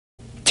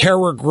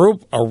terror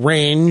group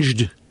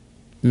arranged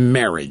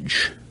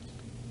marriage.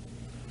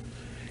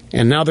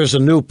 And now there's a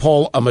new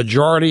poll. A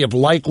majority of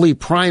likely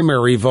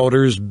primary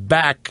voters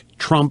back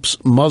Trump's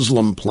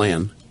Muslim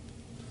plan.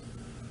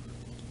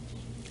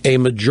 A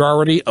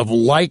majority of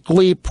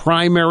likely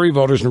primary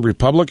voters in the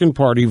Republican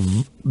Party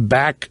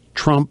back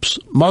Trump's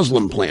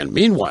Muslim plan.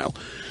 Meanwhile,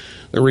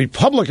 the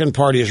Republican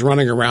Party is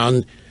running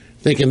around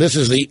thinking this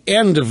is the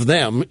end of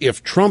them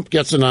if Trump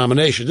gets a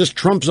nomination. This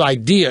Trump's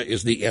idea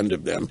is the end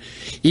of them,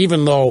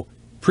 even though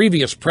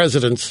previous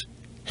presidents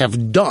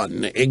have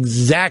done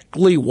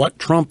exactly what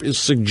Trump is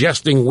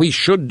suggesting we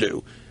should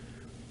do.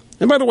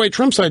 And by the way,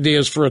 Trump's idea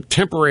is for a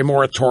temporary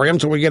moratorium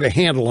until we get a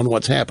handle on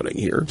what's happening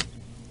here.